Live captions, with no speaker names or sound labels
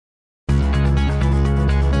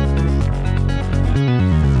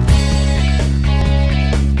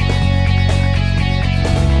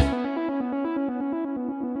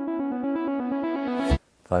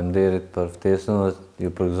Faleminderit për ftesën dhe ju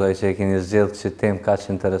përgëzoj që e keni zgjedhur këtë temë kaq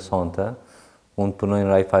interesante. Unë punoj në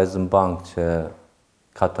Raiffeisen Bank që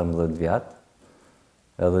 14 vjet.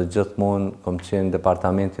 Edhe gjithmonë kam qenë në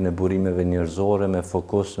departamentin e burimeve njerëzore me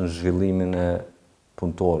fokus në zhvillimin e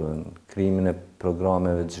punëtorëve, në krijimin e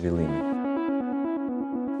programeve të zhvillimit.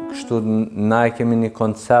 Kështu na e kemi një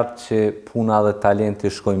koncept që puna dhe talenti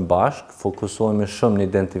shkojnë bashkë, fokusohemi shumë në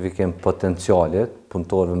identifikim potencialit,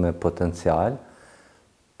 punëtorëve me potencial,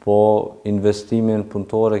 po investimin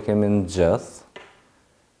punëtore kemi në gjithë.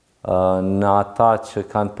 Në ata që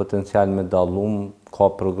kanë potencial me dallum, ka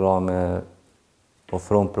programe,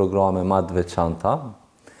 ofron programe ma të veçanta.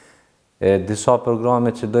 Disa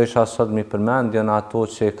programe që do isha sot mi përmend janë ato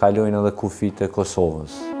që kalojnë edhe kufijtë e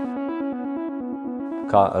Kosovës.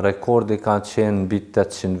 Rekordi kanë qenë mbi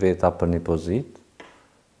 800 veta për një pozitë,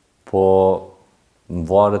 po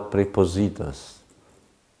varet prej pozitës.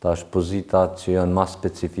 Tash pozitat që janë ma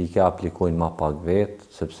specifike aplikojnë ma pak vetë,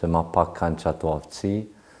 sepse ma pak kanë qato aftësi.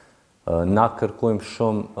 Na kërkojmë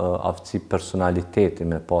shumë aftësi personaliteti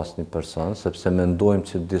me pas një person, sepse mendojmë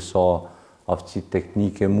që disa aftësi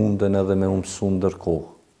teknike munden edhe me mësu ndërkohë.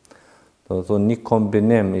 Do të thonë një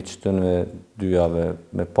kombinim i këtyre dyjave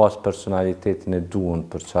me pas personalitetin e duhur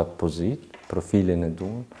për çat pozitë, profilin e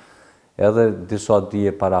duhur, edhe disa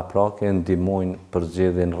dije paraprake ndihmojnë për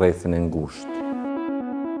zgjedhjen rrethin e ngushtë.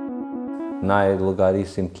 Na e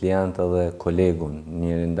llogarisim klientë dhe kolegun,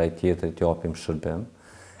 njëri ndaj tjetrit japim shërbim,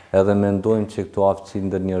 edhe mendojmë që këto aftësi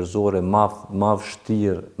ndërnjerëzore ma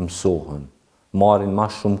vështirë mësohen, marrin ma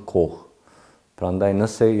shumë kohë. Prandaj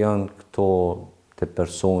nëse janë këto të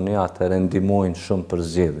personi, atëherë ndihmojnë shumë për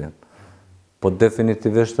zgjedhjen. Po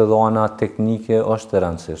definitivisht edhe ana teknike është e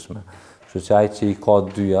rëndësishme. Kështu që ai që i ka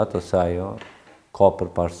dyjat ose ajo ka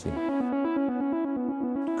përparësi.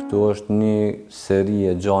 Këtu është një seri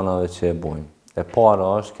e gjanave që e bojmë. E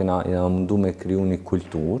para është që na mundu me kriju një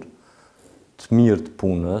kulturë të mirë të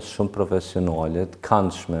punës, shumë profesionale, të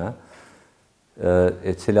këndshme,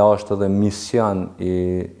 e cila është edhe mision i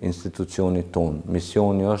institucionit tonë.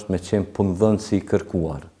 Misioni është me qenë punëdhënës i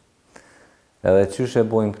kërkuar. Edhe çysh e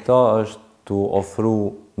bojmë këta është të ofru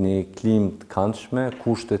një klimë të këndshme,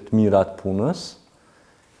 kushte të mira të punës,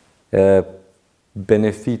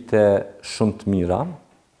 benefite shumë të mira.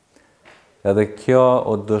 Edhe kjo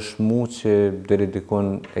o dëshmu që deri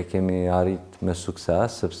dikun e kemi arrit me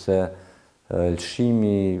sukses, sepse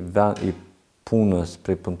lëshimi i punës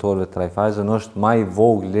prej punëtorëve të Raiffeisen është ma i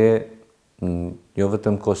vogli, jo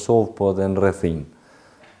vetëm Kosovë, po edhe në rrethin.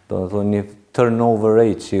 Do të thonë një turnover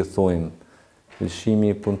rate që i thojmë,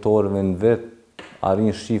 lëshimi i punëtorëve në vit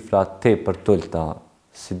arrin shifra tepër tulta,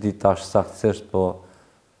 si di tash saktësisht, po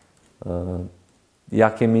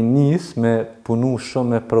ja kemi nis me punu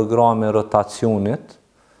shumë me programe rotacionit,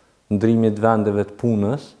 ndrimit vendeve të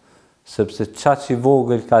punës, sepse qaq i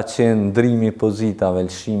vogël ka qenë ndrimi i pozitave,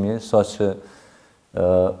 lëshimi, sa që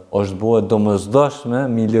është bëhet domosdoshme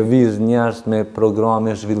mi lëviz njerëz me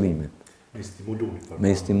programe zhvillimit.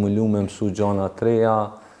 Me stimulu, me mësu gjana të reja,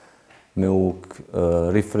 me u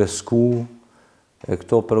rifresku.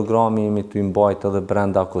 Këto programe jemi të mbajt edhe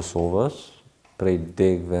brenda Kosovës, prej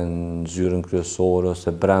degëve në zyrën kryesore,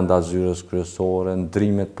 ose brenda zyrës kryesore,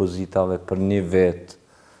 ndrimet pozitave për një vit,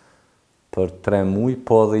 për 3 muaj,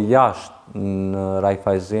 po edhe jashtë në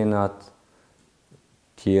Raiffeisenat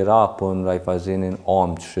tjera, po në Raiffeisenin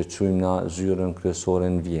Am, që shëqujmë na zyrën kryesore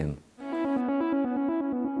në Vjenë.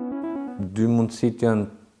 Dy mundësit janë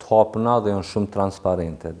të hapëna dhe janë shumë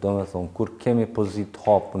transparente. Do me thonë, kur kemi pozit të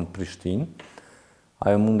hapën në Prishtinë,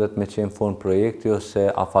 ajo mundet me qenë formë projekti ose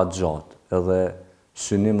afat gjatë. Edhe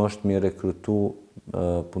synim është mi rekrutu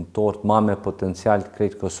punëtorët ma me potencial të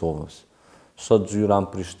krejtë Kosovës. Sot zyra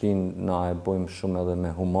në Prishtinë na e bojmë shumë edhe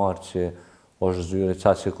me humar që është zyre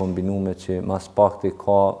qa që kombinume që mas pakti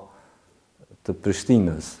ka të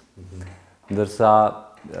Prishtinës. Ndërsa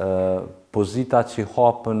pozita që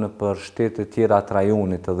hapën për shtetet tjera të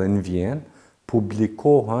rajonit edhe në Vjenë,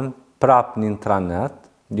 publikohen prap në intranet,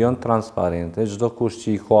 janë transparente, çdo kush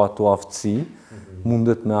që i ka ato aftësi,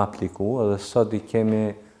 mundet me apliku, edhe sot i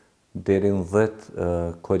kemi deri në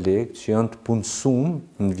 10 kolegë që janë të punësum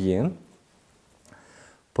në Vjenë,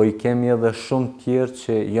 po i kemi edhe shumë tjerë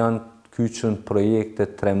që janë kyçën projekte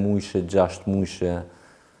 3 muajshe, 6 muajshe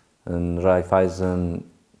në Raiffeisen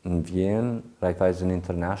në Vjenë, Raiffeisen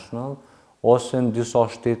International, ose në disa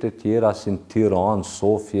shtete tjera si në Tiranë,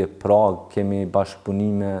 Sofje, Prag, kemi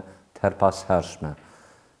bashkëpunime të herpashershme,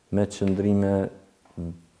 me qëndrime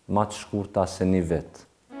ma të shkurta se një vit.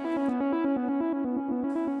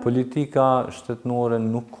 Politika shtetënore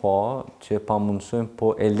nuk ka që e pamundësojnë,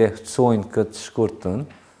 po e lehtësojnë këtë shkurtën,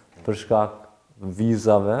 për shkak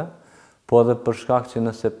vizave, po edhe për shkak që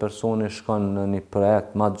nëse personi shkon në një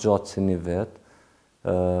projekt ma gjatë se një vetë,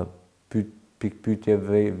 pikpyetje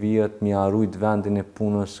vihet mi arrujt vendin e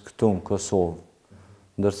punës këtu në Kosovë.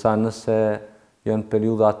 Ndërsa nëse janë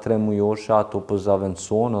periudha 3 mujoshe, ato po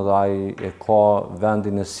zaventëson edhe ai e ka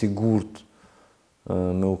vendin e sigurt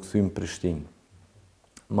me u kthy në Prishtinë.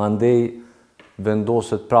 Mandej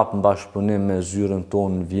vendoset prapë në bashkëpunim me zyrën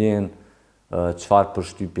tonë në Vjenë, çfarë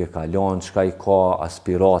përshtypje ka lënë, çka i ka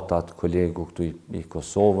aspiratat kolegu këtu i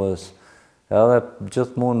Kosovës, edhe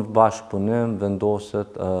gjithmonë në bashkëpunim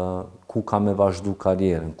vendoset ku ka me vazhdu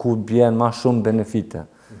karrierën, ku bjen ma shumë benefite.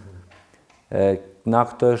 Na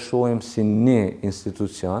këto e shohim si një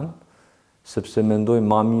institucion, sepse mendoj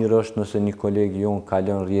ma mirë është nëse një kolegi jonë ka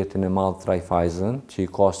lënë rjetin e madh Raiffeisen, që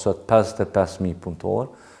i ka sot 55.000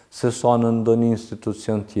 punëtor, se sa në ndonjë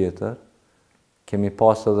institucion tjetër. Kemi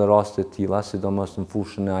pas edhe raste tilla, sidomos në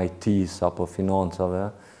fushën e IT-s apo financave,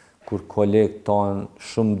 kur kolegët tanë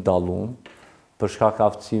shumë dallum, për shkak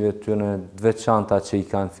aftësive tyre të veçanta që i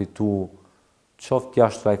kanë fitu qoftë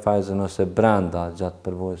jashtë Raiffeisen ose brenda gjatë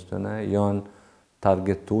përvojës tyre, janë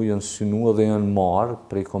targetu, janë synu dhe janë marrë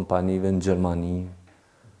prej kompanive në Gjermani,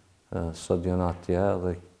 sot janë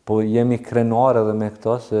atje, po jemi krenar edhe me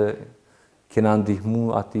këto se kena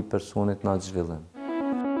ndihmu ati personit në atë zhvillim.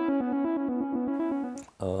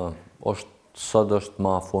 Sot është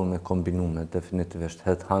ma forme kombinume, definitivisht.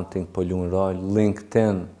 Headhunting po luan rol,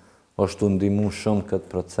 LinkedIn është ndihmu shumë këtë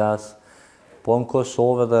proces, po në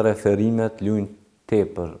Kosovë dhe referimet luajnë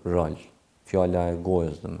tepër rol. Fjala e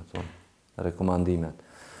gojës, domethënë, rekomandimet.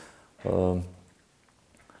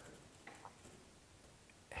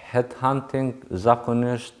 Headhunting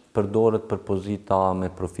zakonisht përdoret për pozita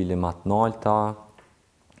me profile më të larta,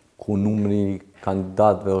 ku numri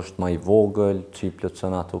kandidatëve është më i vogël, që i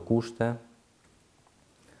plotëson ato kushte.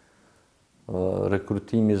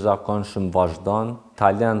 Rekrutimi zakonshëm vazhdon,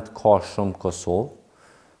 talent ka shumë Kosovë,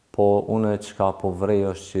 po unë çka po vrej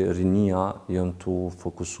është që rinia janë tu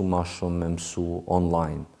fokusu ma shumë me mësu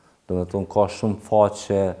online. Domethënë ka shumë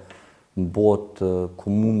faqe në botë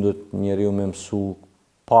ku mundet njeriu me mësu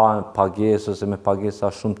pa pagesë ose me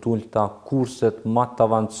pagesa shumë të ulta kurset më të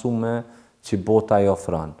avancume që bota i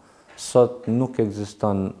ofron. Sot nuk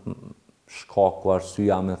ekziston shkaku,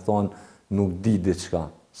 arsyeja me thonë nuk di diçka,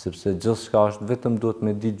 sepse gjithçka është vetëm duhet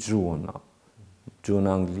me ditë gjuhën. Gjuhën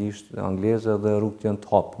angleze dhe rrugët janë të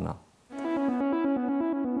hapuna.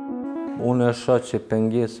 Unë e shoh që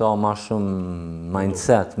pengesa ma shumë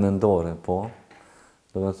mindset mendore, po.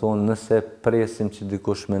 Do me thonë, nëse presim që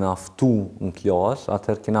dikush me na ftu në klasë,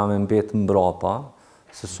 atëherë kena me mbetë mbrapa,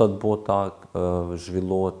 se sot bota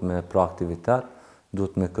zhvillohet me proaktivitet,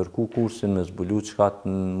 duhet me kërku kursin, me zbulu çka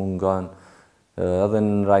të mungon. Edhe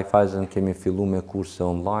në Raiffeisen kemi fillu me kurse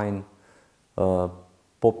online,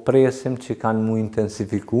 po presim që kanë mu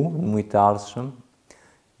intensifiku në mujtë të ardhshëm.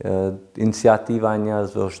 Iniciativa e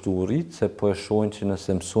njerëzve është u rrit, se po e shohin që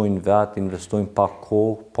nëse mësojnë vetë, investojnë pak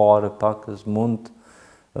kohë, pare pak, mund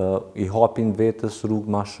i hapin vetës rrugë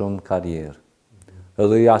ma shumë karrierë.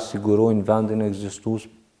 Edhe i asigurojnë vendin ekzistus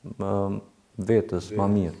vetës ma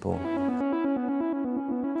mirë, po.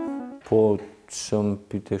 Po shumë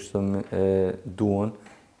pyetje kështu e duan,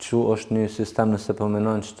 që është një sistem nëse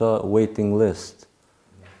përmenon qëta waiting list.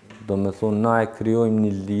 Do me thonë, na e kryojmë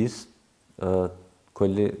një listë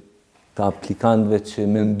të aplikantëve që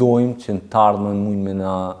mendojmë që në të ardhmen mund me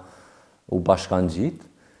na u bashkangjit.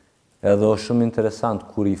 Edhe është shumë interesant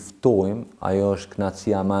kur i ftojmë, ajo është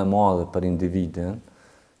kënaqësia më e madhe për individin,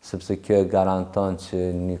 sepse kjo e garanton që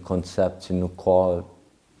një koncept që nuk ka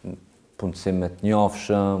punësim me të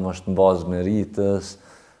njofshëm, është në bazë meritës,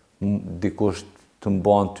 dikush të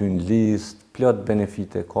mban ty në listë, plot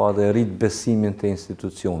benefite ka dhe rrit besimin të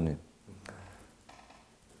institucionit.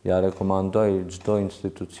 Ja rekomandoj çdo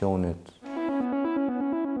institucionit.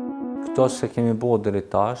 Këto se kemi bo deri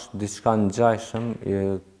tash, diçka ngjajshëm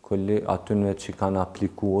atyre që kanë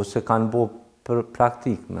apliku, ose kanë bo për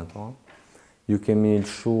praktik, me thonë. Ju kemi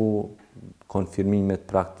lëshu konfirmimet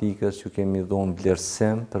praktikës, ju kemi dhonë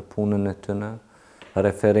vlerësim për punën e tëne,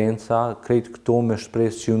 referenca, krejt këto me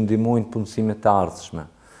shpresë që ju ndihmojnë punësimet të ardhshme.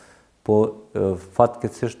 Po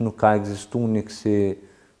fatkeqësisht nuk ka ekzistu një kësi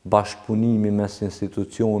bashkëpunimi mes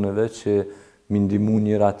institucioneve që mi ndihmu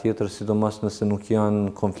njëra tjetër, sidomos nëse nuk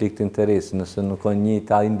janë konflikt interesi, nëse nuk ka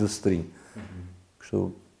njëjta industri. Kështu,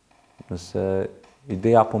 nëse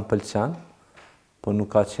ideja po m'pëlqen, po nuk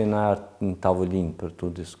ka qenë erë në tavolinë për të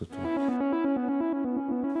diskutuar.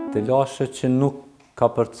 Të lashe që nuk ka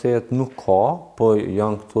përcejt nuk ka, po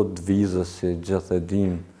janë këto devizë si gjithë e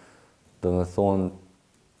dim, do me thonë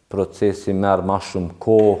procesi merë ma shumë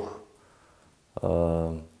kohë,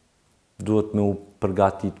 duhet me u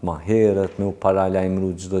përgatit ma herët, me u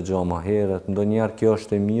paralajmëru çdo gjë ma herët. Ndonjëherë kjo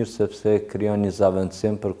është e mirë sepse krijon një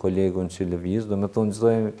zaventësim për kolegun që lëviz, do me thonë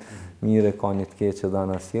çdo e mirë ka një të keqe dhe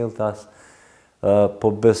anasjelltas. Po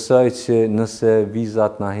besoj që nëse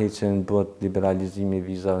vizat na heqen, bëhet liberalizimi i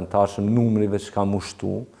vizave, në tashëm numrive që ka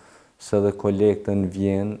mushtu, se dhe kolegët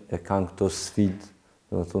vjen e kanë këto sfidë,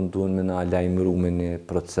 do të thonë duhen me na lajmëru me një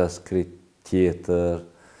proces krejt tjetër,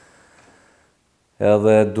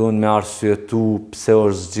 edhe duhen me arsyetu pse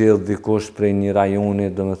është zgjedh dikush prej një rajoni,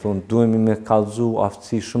 do me thonë duhemi me kallëzu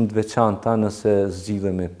aftësi shumë të veçanta nëse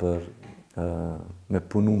zgjidhemi për me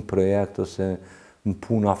punu në projekt ose në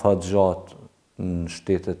punë afatgjatë në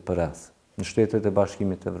shtetet përreth, në shtetet e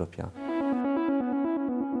Bashkimit Evropian.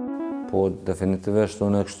 Po definitivisht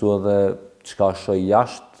unë e kështu edhe çka shoh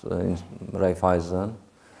jashtë Raiffeisen,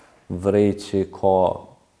 vrej që ka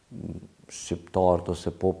shqiptarët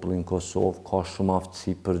ose popullin Kosovë ka shumë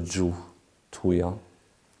aftësi për gjuhë të huaja.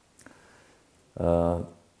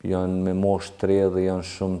 Janë me moshë të re dhe janë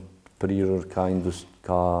shumë të prirur ka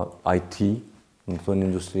IT, në të thonë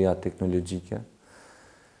industria teknologjike.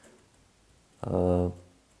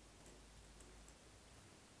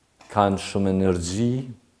 Kanë shumë energji,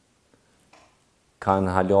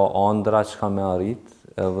 kanë hala ëndra që ka me arrit,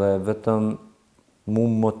 edhe vetëm mu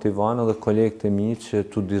më motivan edhe kolegët e mi që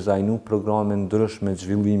tu dizajnu programe ndryshme të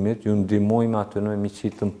zhvillimit, ju ndihmojmë aty me mi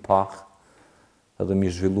qitën pak edhe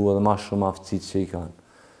mi zhvillu edhe ma shumë aftësit që i kanë.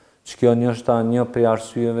 Që kjo është një prej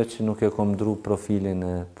arsyeve që nuk e kom ndru profilin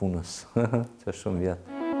e punës, që shumë vjetë.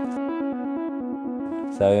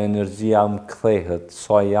 Se ajo energjia më kthehet,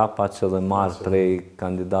 sa japa që dhe marrë prej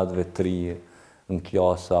kandidatëve të ri në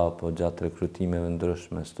klasa apo gjatë rekrutimeve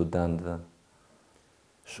ndryshme, studentëve,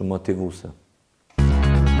 shumë motivuse.